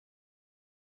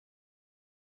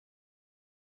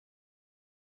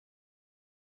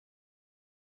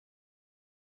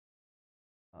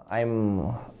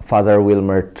I'm Father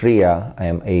Wilmar Tria. I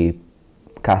am a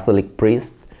Catholic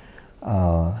priest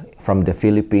from the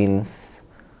Philippines.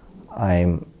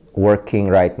 I'm working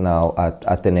right now at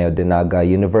Ataneo de Naga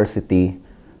University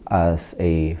as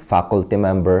a faculty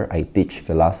member. I teach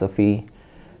philosophy,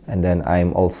 and then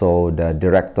I'm also the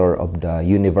director of the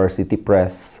university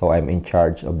press, so I'm in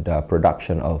charge of the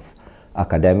production of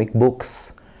academic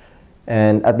books.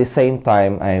 And at the same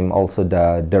time, I'm also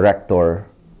the director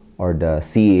or the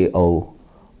CEO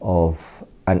of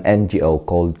an NGO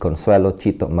called Consuelo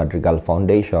Chito Madrigal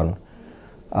Foundation.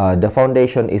 The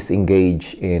foundation is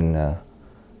engaged in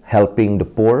helping the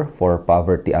poor for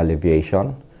poverty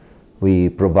alleviation. We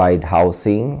provide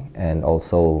housing and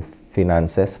also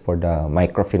finances for the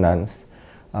microfinance.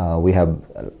 We have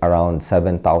around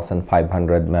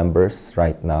 7,500 members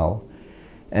right now.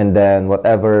 And then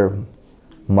whatever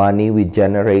money we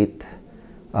generate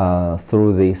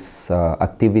through these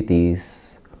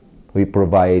activities, we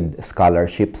provide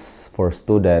scholarships for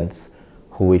students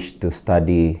who wish to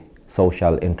study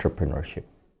social entrepreneurship.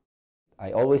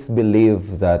 I always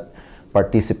believe that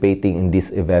participating in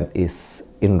this event is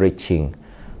enriching.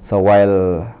 So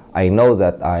while I know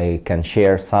that I can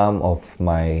share some of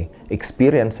my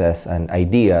experiences and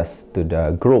ideas to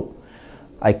the group,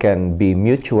 I can be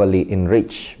mutually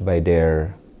enriched by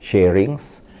their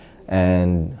sharings,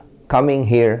 and coming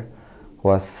here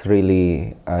was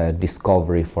really a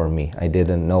discovery for me. I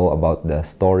didn't know about the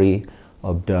story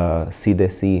of the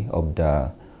CIDECI, of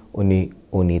the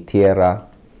Tierra,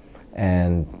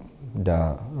 and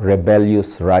the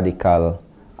rebellious, radical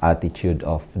attitude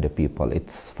of the people.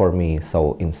 It's, for me,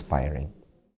 so inspiring.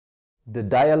 The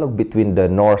dialogue between the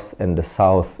North and the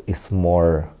South is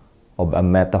more of a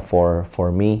metaphor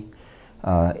for me.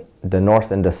 The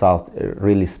North and the South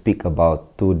really speak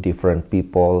about two different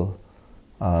people,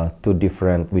 with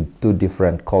two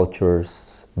different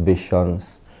cultures,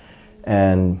 visions,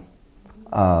 and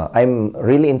I'm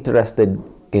really interested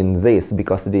in this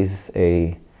because this is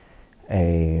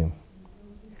a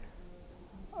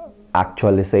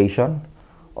actualization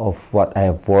of what I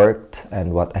have worked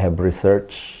and what I have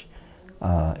researched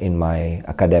in my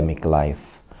academic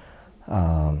life.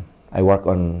 I work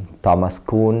on Thomas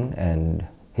Kuhn and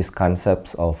his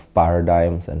concepts of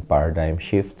paradigms and paradigm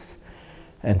shifts.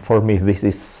 And for me, this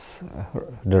is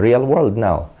the real world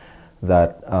now,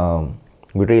 that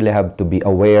we really have to be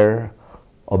aware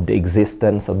of the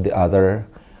existence of the other.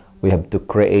 We have to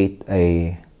create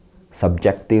a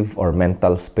subjective or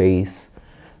mental space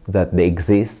that they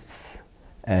exist,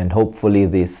 and hopefully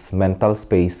this mental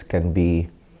space can be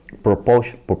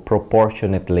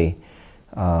proportionately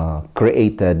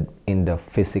created in the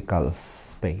physical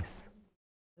space.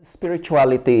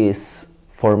 Spirituality is,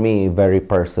 for me, very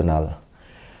personal.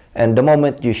 And the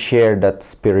moment you share that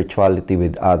spirituality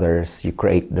with others, you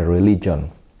create the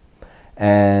religion.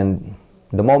 And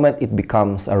the moment it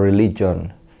becomes a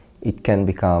religion, it can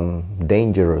become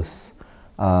dangerous.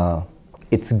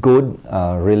 It's good.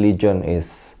 Religion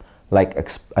is like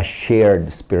a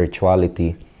shared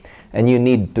spirituality, and you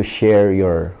need to share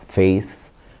your faith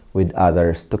with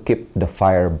others to keep the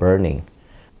fire burning.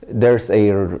 There's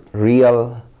a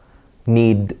real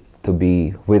need to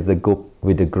be with the group,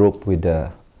 with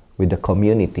the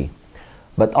community.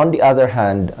 But on the other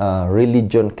hand,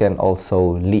 religion can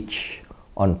also leech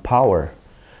on power,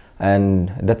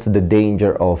 and that's the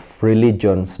danger of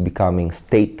religions becoming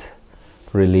state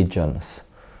religions.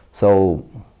 So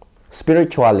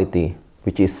spirituality,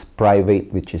 which is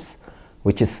private, which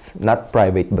is not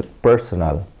private but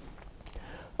personal,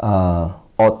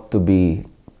 ought to be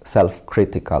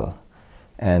self-critical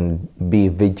and be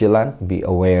vigilant, be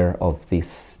aware of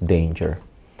this danger.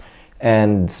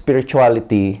 And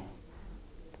spirituality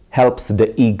helps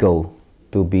the ego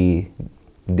to be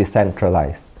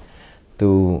decentralized,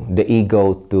 to the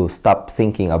ego to stop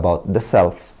thinking about the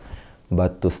self,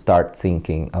 but to start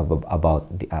thinking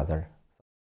about the other.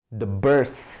 The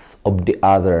birth of the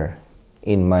other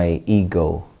in my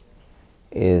ego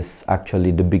is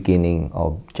actually the beginning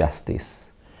of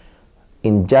justice.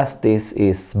 Injustice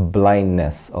is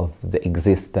blindness of the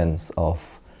existence of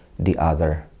the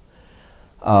other.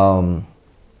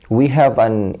 We have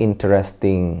an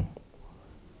interesting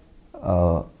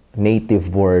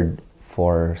native word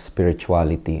for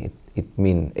spirituality. It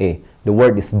means, the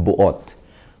word is buot.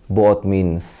 Buot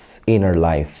means inner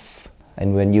life.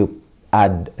 And when you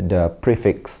add the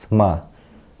prefix ma,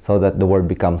 so that the word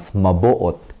becomes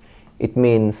mabuot, it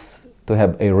means to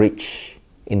have a rich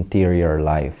interior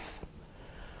life.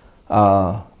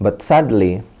 But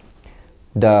sadly,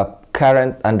 the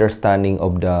current understanding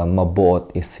of the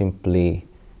mabuot is simply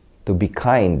to to be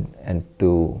kind, and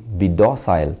to be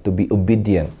docile, to be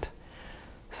obedient.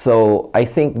 So I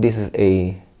think this is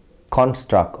a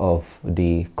construct of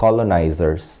the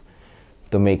colonizers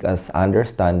to make us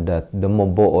understand that the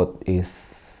Moboot is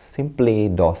simply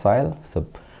docile,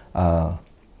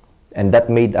 and that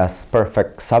made us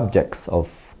perfect subjects of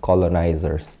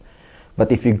colonizers.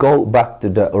 But if you go back to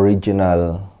the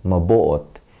original Moboot,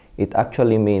 it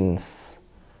actually means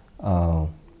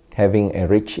having a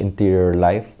rich interior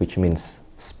life, which means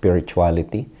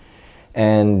spirituality,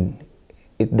 and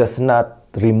it does not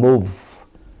remove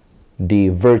the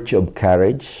virtue of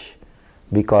courage,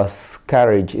 because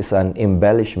courage is an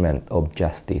embellishment of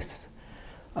justice.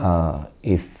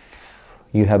 If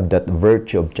you have that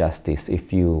virtue of justice,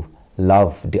 if you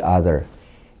love the other,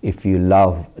 if you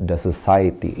love the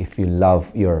society, if you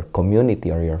love your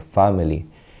community or your family,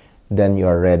 then you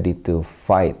are ready to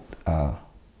fight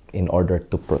in order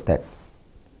to protect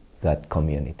that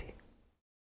community.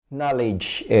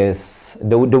 Knowledge is,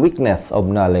 the weakness of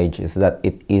knowledge is that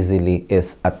it easily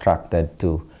is attracted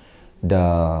to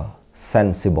the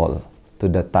sensible, to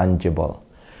the tangible.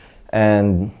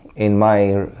 And in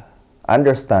my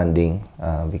understanding,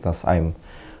 because I'm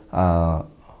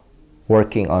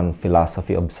working on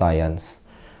philosophy of science,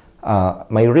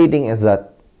 my reading is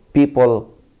that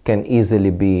people can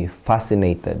easily be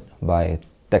fascinated by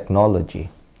technology.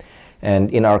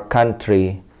 And in our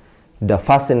country, the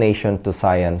fascination to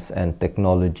science and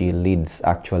technology leads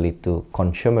actually to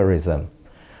consumerism.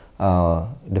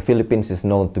 The Philippines is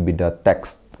known to be the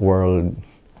text world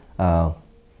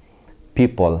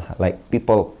people. Like,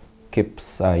 people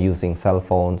keeps using cell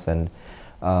phones and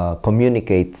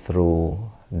communicate through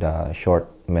the short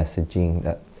messaging,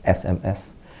 the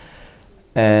SMS.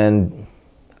 And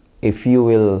if you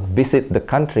will visit the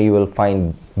country, you will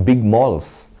find big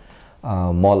malls,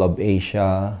 Mall of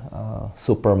Asia,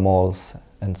 super malls,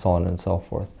 and so on and so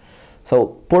forth. So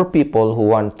poor people who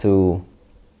want to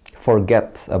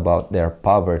forget about their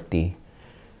poverty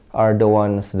are the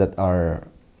ones that are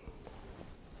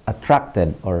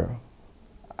attracted, or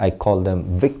I call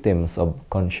them victims of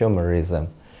consumerism.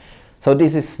 So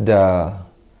this is the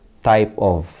type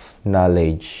of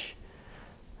knowledge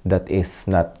that is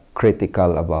not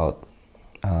critical about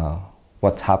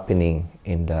what's happening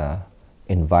in the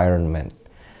environment.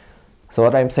 So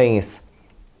what I'm saying is,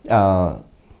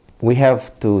 we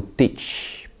have to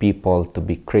teach people to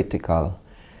be critical,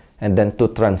 and then to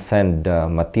transcend the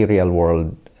material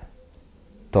world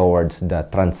towards the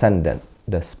transcendent,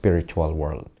 the spiritual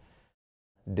world.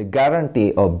 The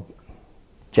guarantee of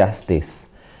justice,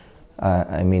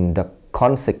 I mean the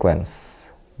consequence,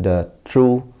 the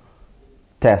true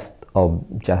test of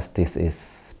justice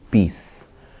is peace.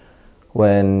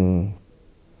 When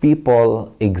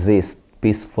people exist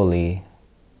peacefully,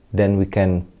 then we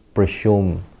can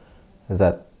presume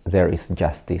that there is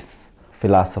justice.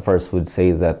 Philosophers would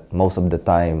say that most of the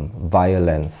time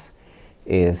violence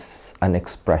is an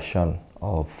expression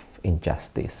of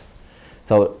injustice.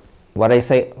 So what I'm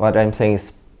saying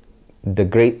is, the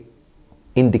great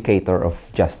indicator of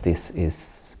justice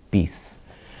is peace.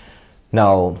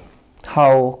 Now,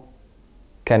 how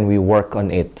can we work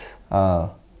on it?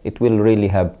 It will really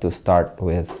have to start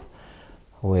with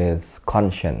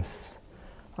conscience,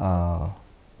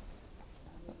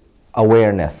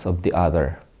 awareness of the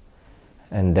other,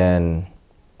 and then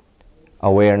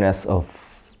awareness of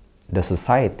the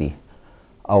society,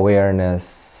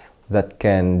 awareness that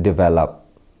can develop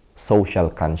social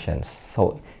conscience.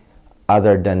 So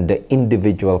other than the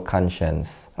individual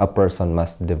conscience, a person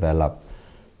must develop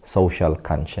social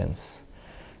conscience.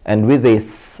 And with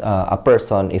this, a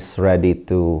person is ready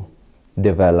to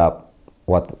develop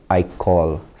what I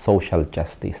call social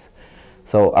justice.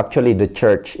 So actually the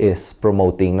church is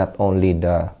promoting not only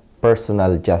the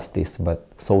personal justice but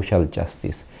social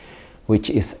justice,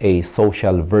 which is a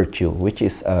social virtue, which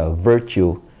is a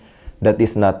virtue that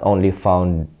is not only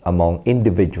found among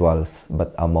individuals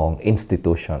but among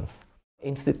institutions.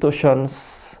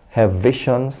 Institutions have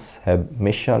visions, have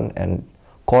mission and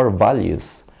core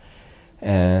values,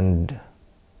 and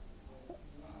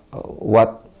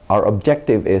what our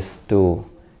objective is to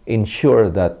ensure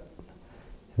that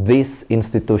these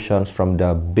institutions, from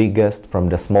the biggest, from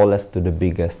the smallest to the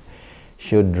biggest,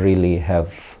 should really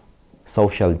have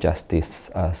social justice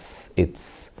as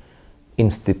its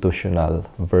institutional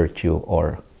virtue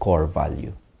or core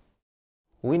value.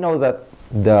 We know that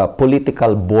the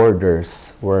political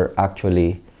borders were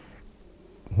actually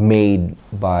made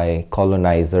by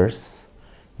colonizers,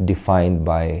 defined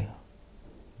by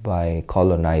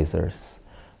colonizers,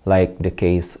 like the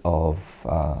case of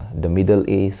the Middle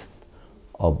East,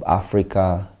 of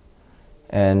Africa,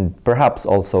 and perhaps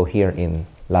also here in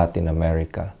Latin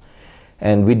America.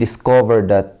 And we discovered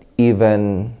that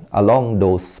even along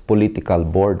those political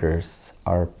borders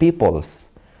are peoples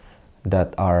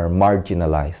that are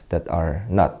marginalized, that are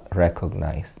not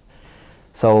recognized.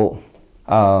 So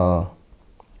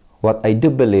what I do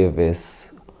believe is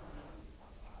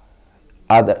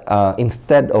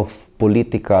instead of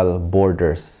political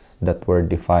borders that were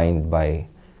defined by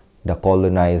the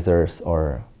colonizers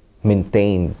or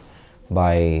maintained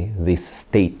by these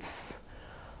states,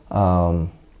 the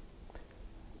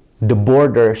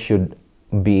border should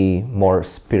be more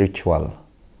spiritual,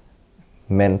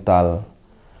 mental,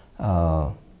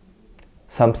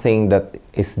 something that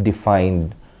is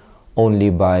defined only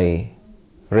by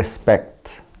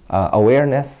respect,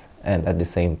 awareness, and at the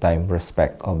same time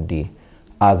respect of the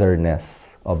otherness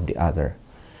of the other.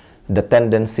 The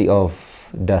tendency of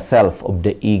the self, of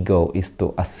the ego, is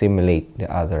to assimilate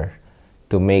the other,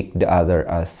 to make the other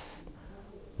as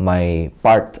my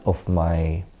part of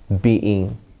my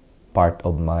being, part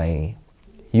of my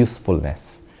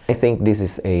usefulness. I think this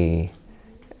is a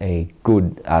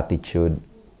good attitude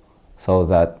so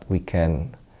that we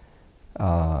can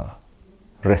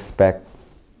respect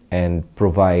and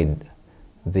provide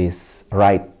this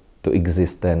right to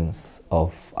existence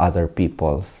of other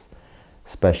peoples,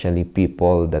 especially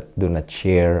people that do not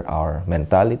share our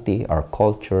mentality, our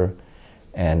culture,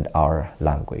 and our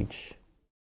language.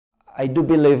 I do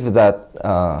believe that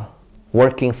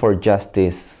working for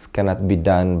justice cannot be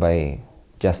done by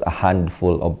just a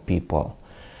handful of people.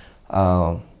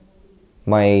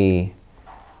 My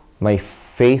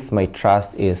faith, my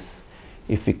trust is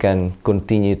if we can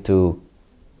continue to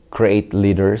create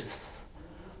leaders,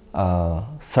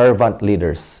 servant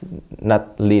leaders,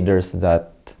 not leaders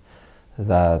that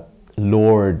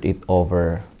lord it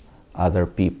over other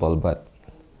people, but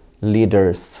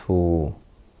leaders who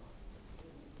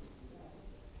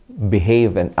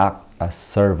behave and act as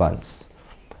servants,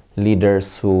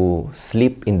 leaders who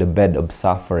sleep in the bed of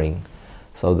suffering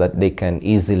so that they can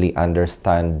easily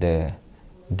understand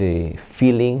the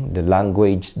feeling, the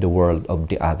language, the world of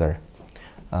the other.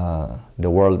 The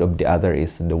world of the other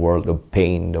is the world of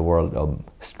pain, the world of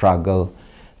struggle,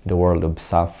 the world of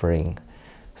suffering.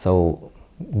 So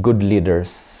good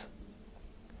leaders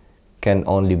can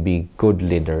only be good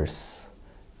leaders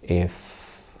if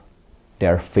they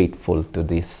are faithful to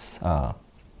this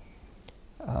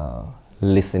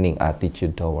listening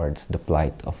attitude towards the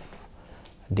plight of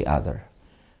the other.